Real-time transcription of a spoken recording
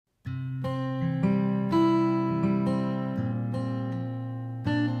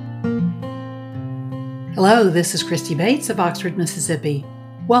Hello, this is Christy Bates of Oxford, Mississippi.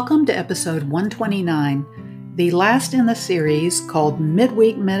 Welcome to episode 129, the last in the series called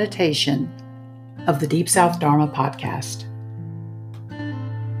Midweek Meditation of the Deep South Dharma podcast.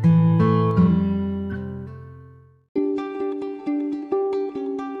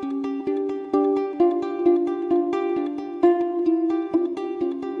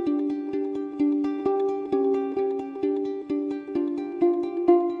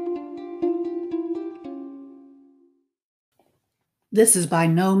 This is by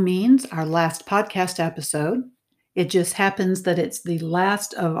no means our last podcast episode. It just happens that it's the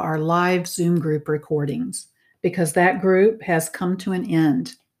last of our live Zoom group recordings because that group has come to an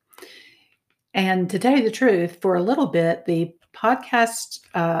end. And to tell you the truth, for a little bit, the podcast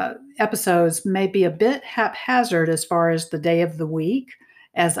episodes may be a bit haphazard as far as the day of the week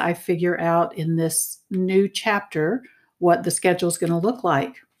as I figure out in this new chapter what the schedule is going to look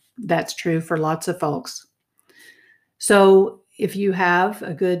like. That's true for lots of folks. So if you have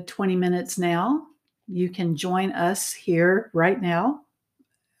a good 20 minutes now, you can join us here right now,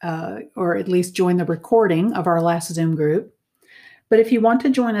 or at least join the recording of our last Zoom group. But if you want to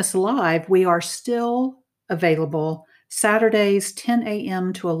join us live, we are still available Saturdays, 10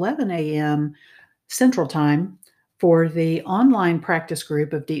 a.m. to 11 a.m. Central Time for the online practice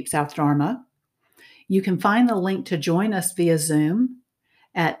group of Deep South Dharma. You can find the link to join us via Zoom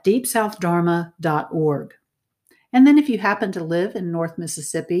at deepsouthdharma.org. And then if you happen to live in North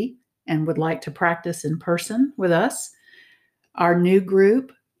Mississippi and would like to practice in person with us, our new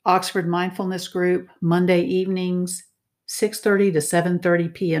group, Oxford Mindfulness Group, Monday evenings, 6:30 to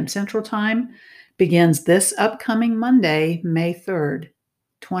 7:30 p.m. Central Time, begins this upcoming Monday, May 3rd,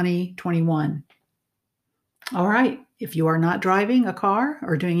 2021. All right, if you are not driving a car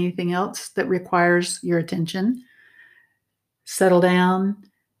or doing anything else that requires your attention, settle down.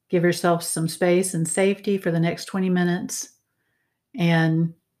 Give yourself some space and safety for the next 20 minutes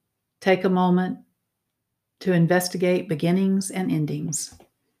and take a moment to investigate beginnings and endings.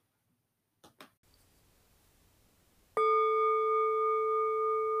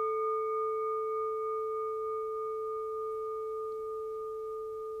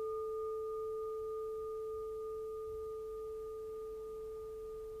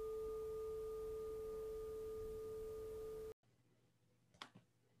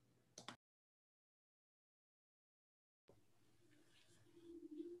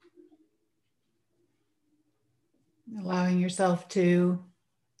 Allowing yourself to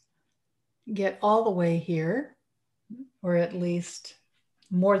get all the way here, or at least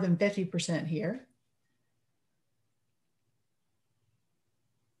more than 50% here.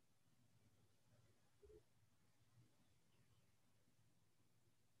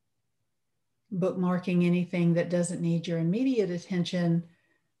 Bookmarking anything that doesn't need your immediate attention,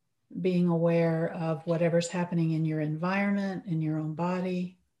 being aware of whatever's happening in your environment, in your own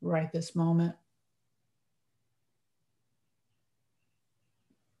body, right this moment.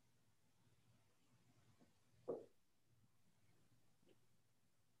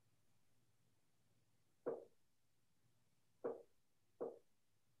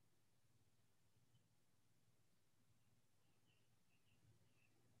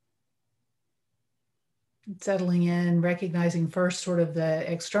 Settling in, recognizing first sort of the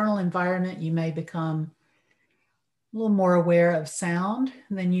external environment, you may become a little more aware of sound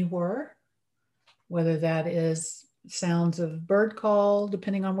than you were, whether that is sounds of bird call,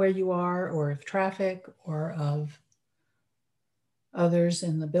 depending on where you are, or of traffic, or of others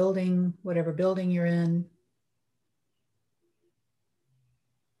in the building, whatever building you're in.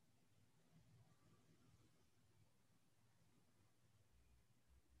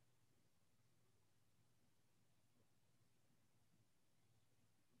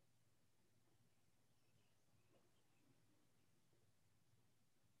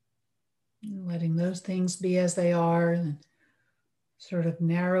 Letting those things be as they are, and sort of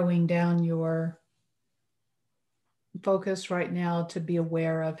narrowing down your focus right now to be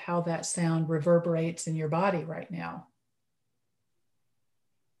aware of how that sound reverberates in your body right now,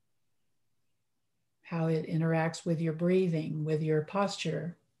 how it interacts with your breathing, with your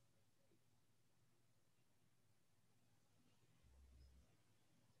posture.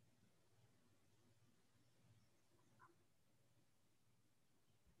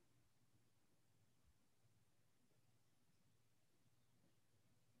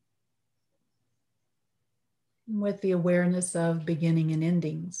 With the awareness of beginning and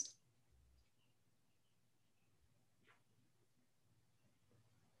endings.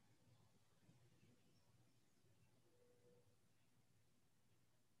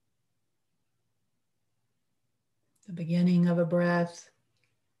 The beginning of a breath,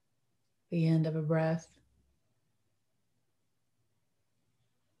 the end of a breath.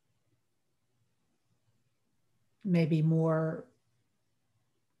 maybe more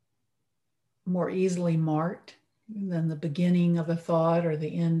easily marked than the beginning of a thought or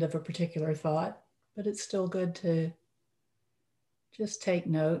the end of a particular thought, but it's still good to just take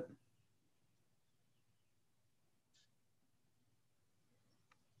note.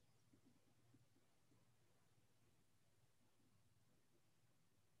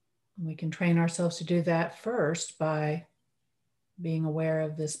 We can train ourselves to do that first by being aware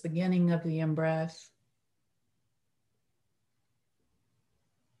of this beginning of the in breath.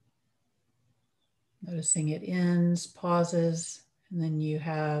 Noticing it ends, pauses, and then you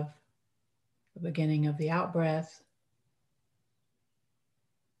have the beginning of the out breath,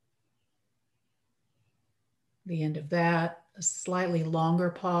 the end of that, a slightly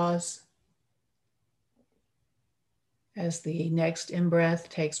longer pause as the next in breath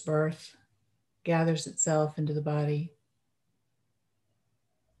takes birth, gathers itself into the body.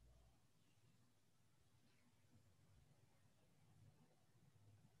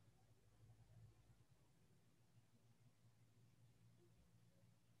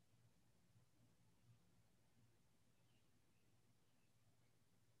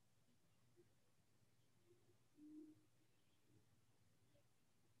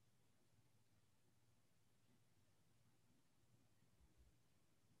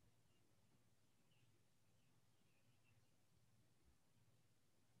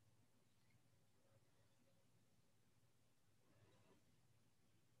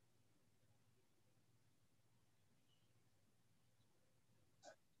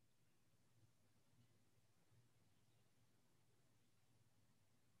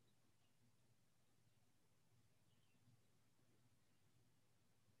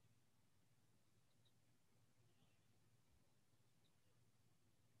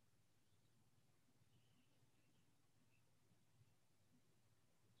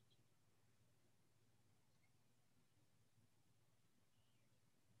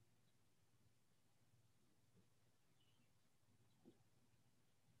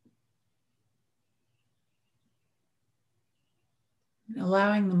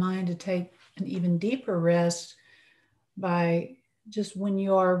 Allowing the mind to take an even deeper rest by just when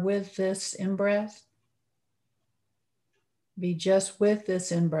you are with this in breath, be just with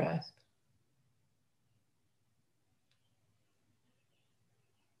this in breath.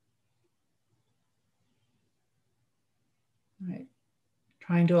 Right.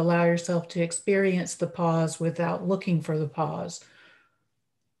 Trying to allow yourself to experience the pause without looking for the pause,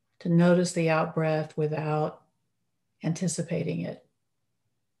 to notice the out breath without anticipating it.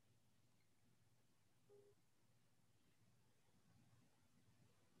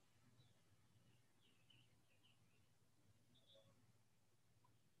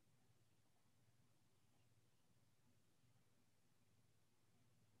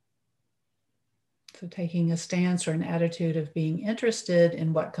 So, taking a stance or an attitude of being interested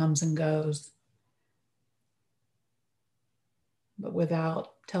in what comes and goes, but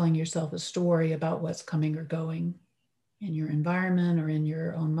without telling yourself a story about what's coming or going in your environment or in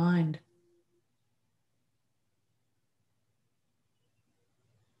your own mind.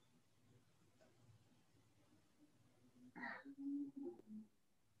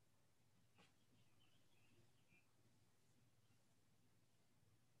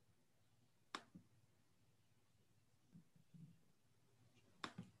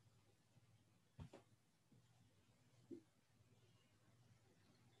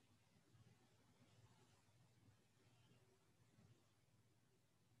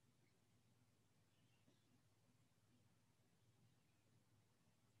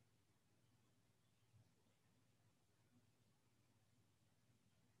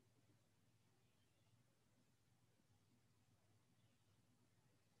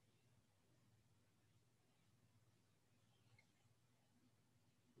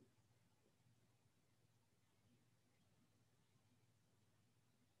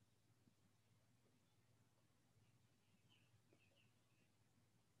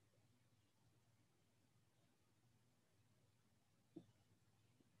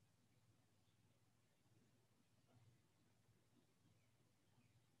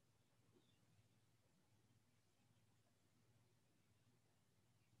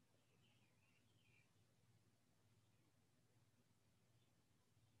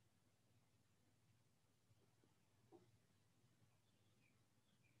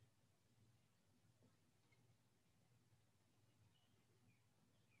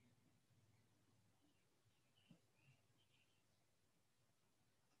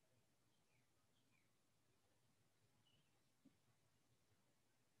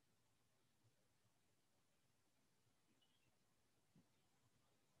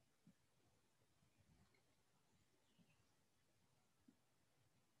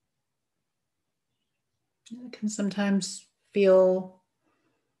 It can sometimes feel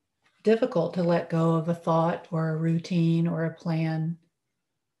difficult to let go of a thought or a routine or a plan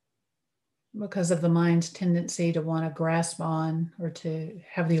because of the mind's tendency to want to grasp on or to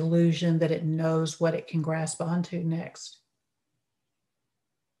have the illusion that it knows what it can grasp onto next.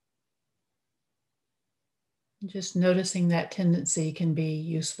 Just noticing that tendency can be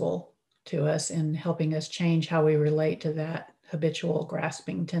useful to us in helping us change how we relate to that habitual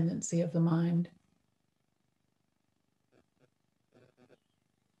grasping tendency of the mind.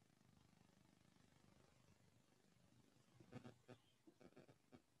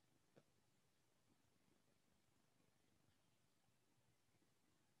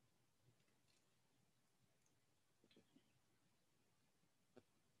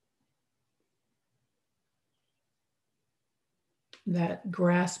 That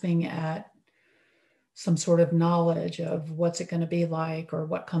grasping at some sort of knowledge of what's it going to be like or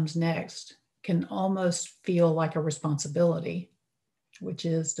what comes next can almost feel like a responsibility, which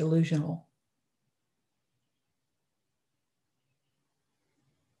is delusional.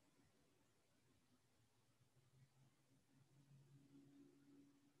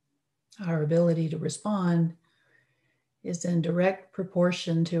 Our ability to respond is in direct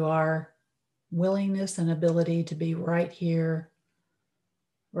proportion to our willingness and ability to be right here,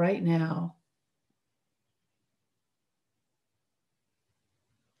 right now,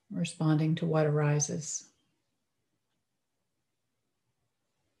 responding to what arises.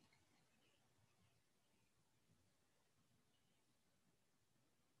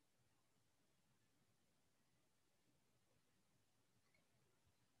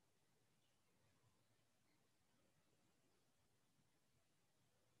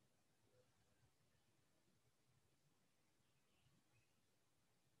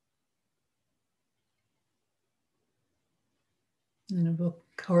 And of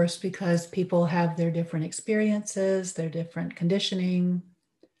course, because people have their different experiences, their different conditioning,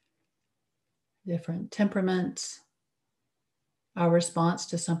 different temperaments, our response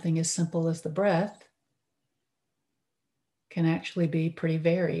to something as simple as the breath can actually be pretty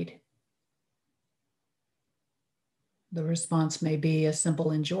varied. The response may be a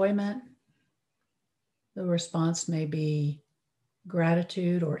simple enjoyment. The response may be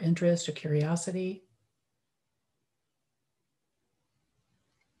gratitude or interest or curiosity.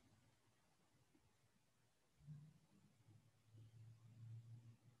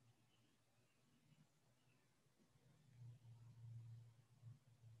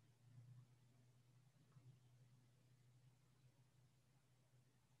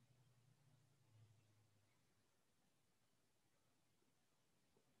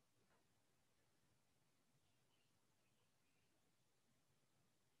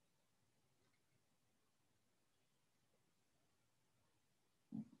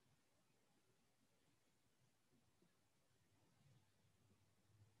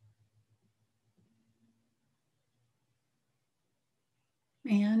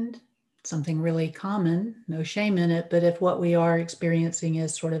 And something really common, no shame in it, but if what we are experiencing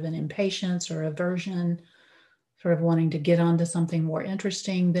is sort of an impatience or aversion, sort of wanting to get onto something more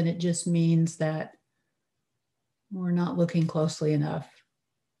interesting, then it just means that we're not looking closely enough.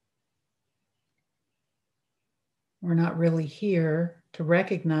 We're not really here to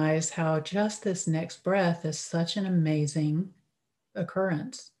recognize how just this next breath is such an amazing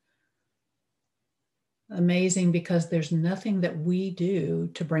occurrence. Amazing because there's nothing that we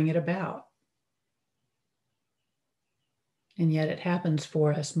do to bring it about. And yet it happens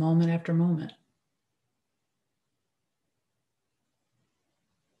for us moment after moment.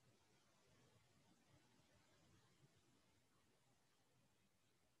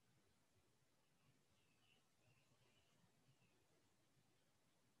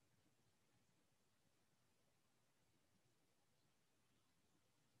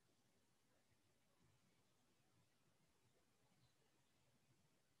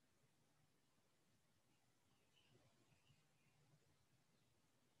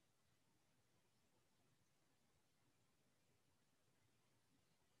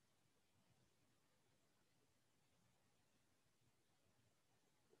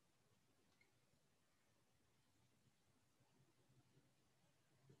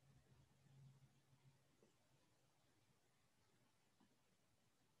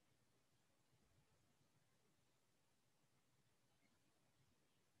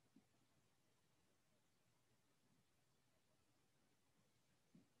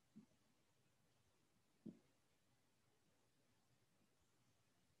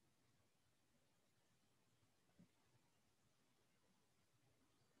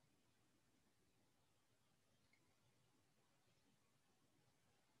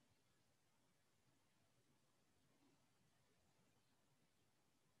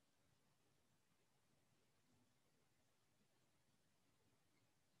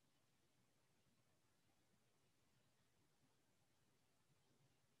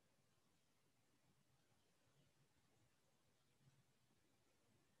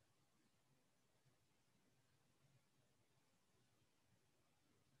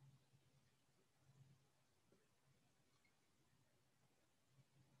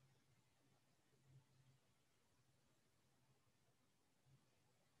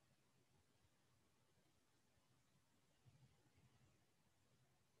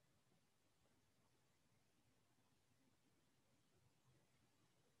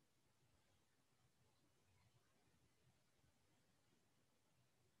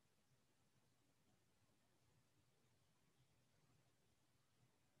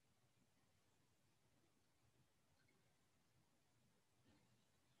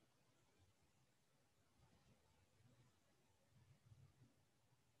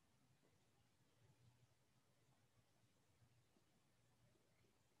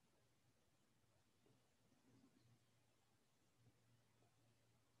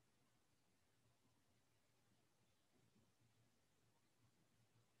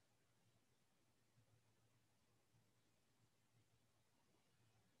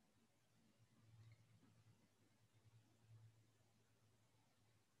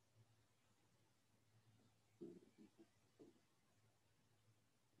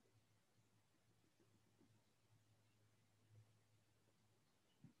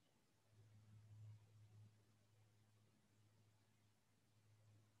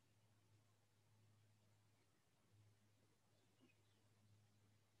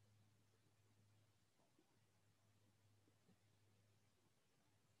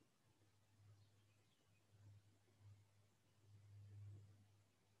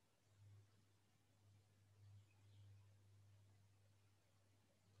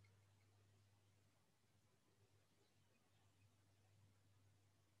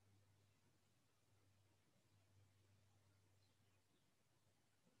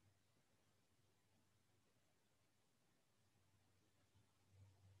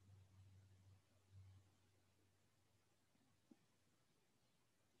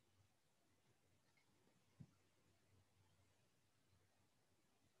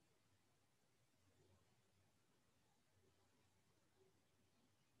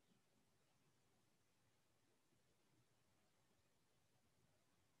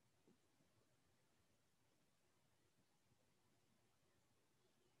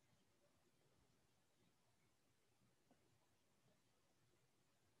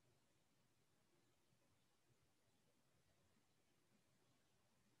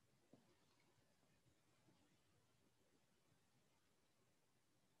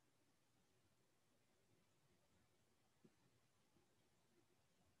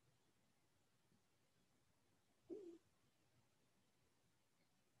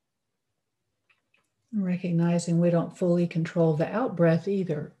 Recognizing we don't fully control the out breath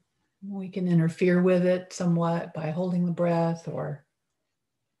either. We can interfere with it somewhat by holding the breath or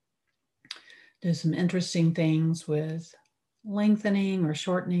do some interesting things with lengthening or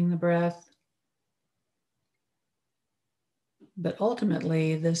shortening the breath. But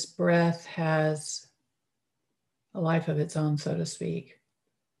ultimately, this breath has a life of its own, so to speak.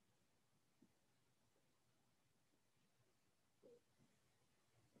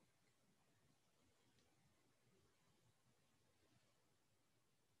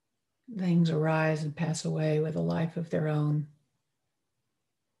 Things arise and pass away with a life of their own.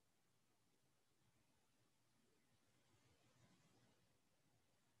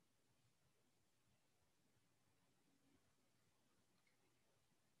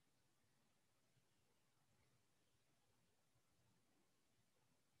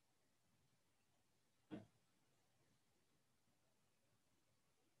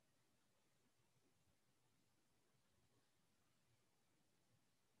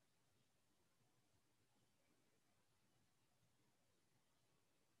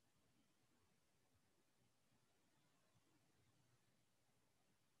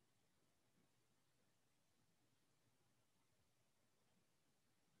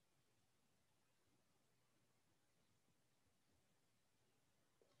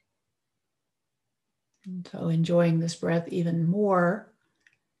 And so enjoying this breath even more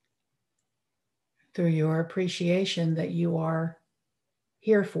through your appreciation that you are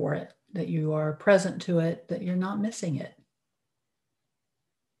here for it, that you are present to it, that you're not missing it.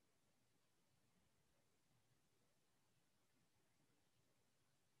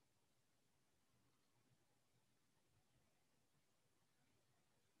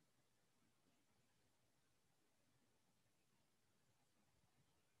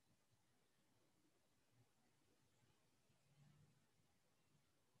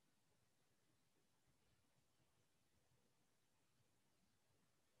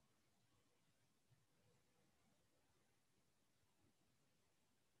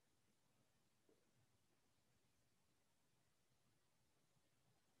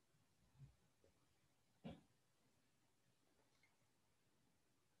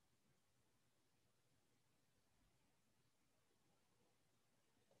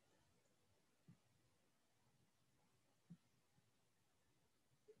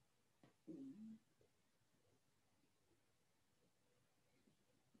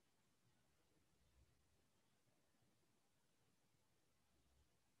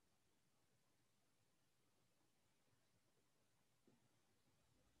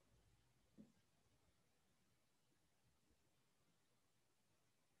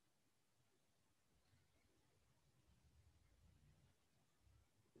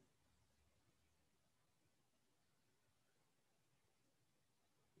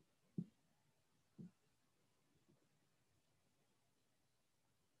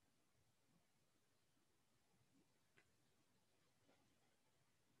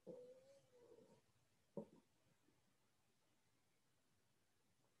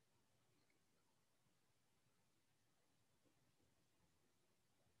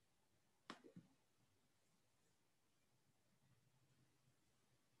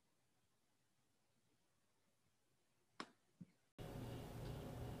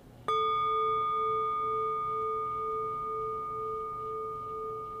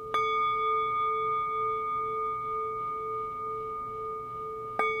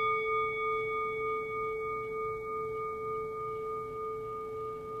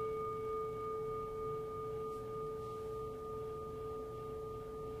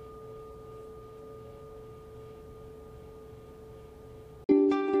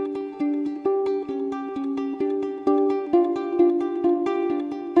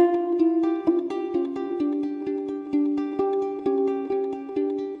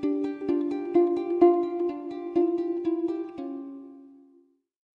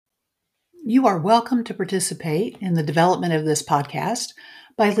 You are welcome to participate in the development of this podcast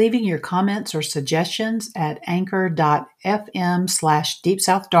by leaving your comments or suggestions at anchor.fm/Deep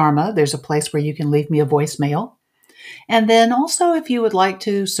South Dharma. There's a place where you can leave me a voicemail. And then also, if you would like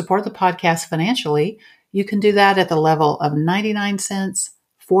to support the podcast financially, you can do that at the level of 99 cents,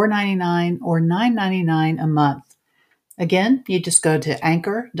 $4.99, or $9.99 a month. Again, you just go to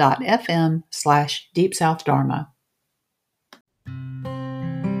anchor.fm/Deep South Dharma.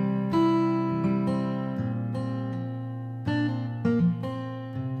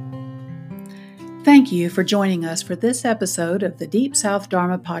 Thank you for joining us for this episode of the Deep South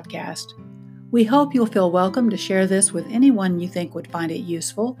Dharma podcast. We hope you'll feel welcome to share this with anyone you think would find it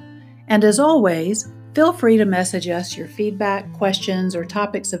useful. And as always, feel free to message us your feedback, questions, or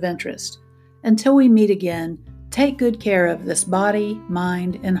topics of interest. Until we meet again, take good care of this body,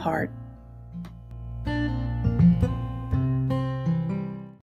 mind, and heart.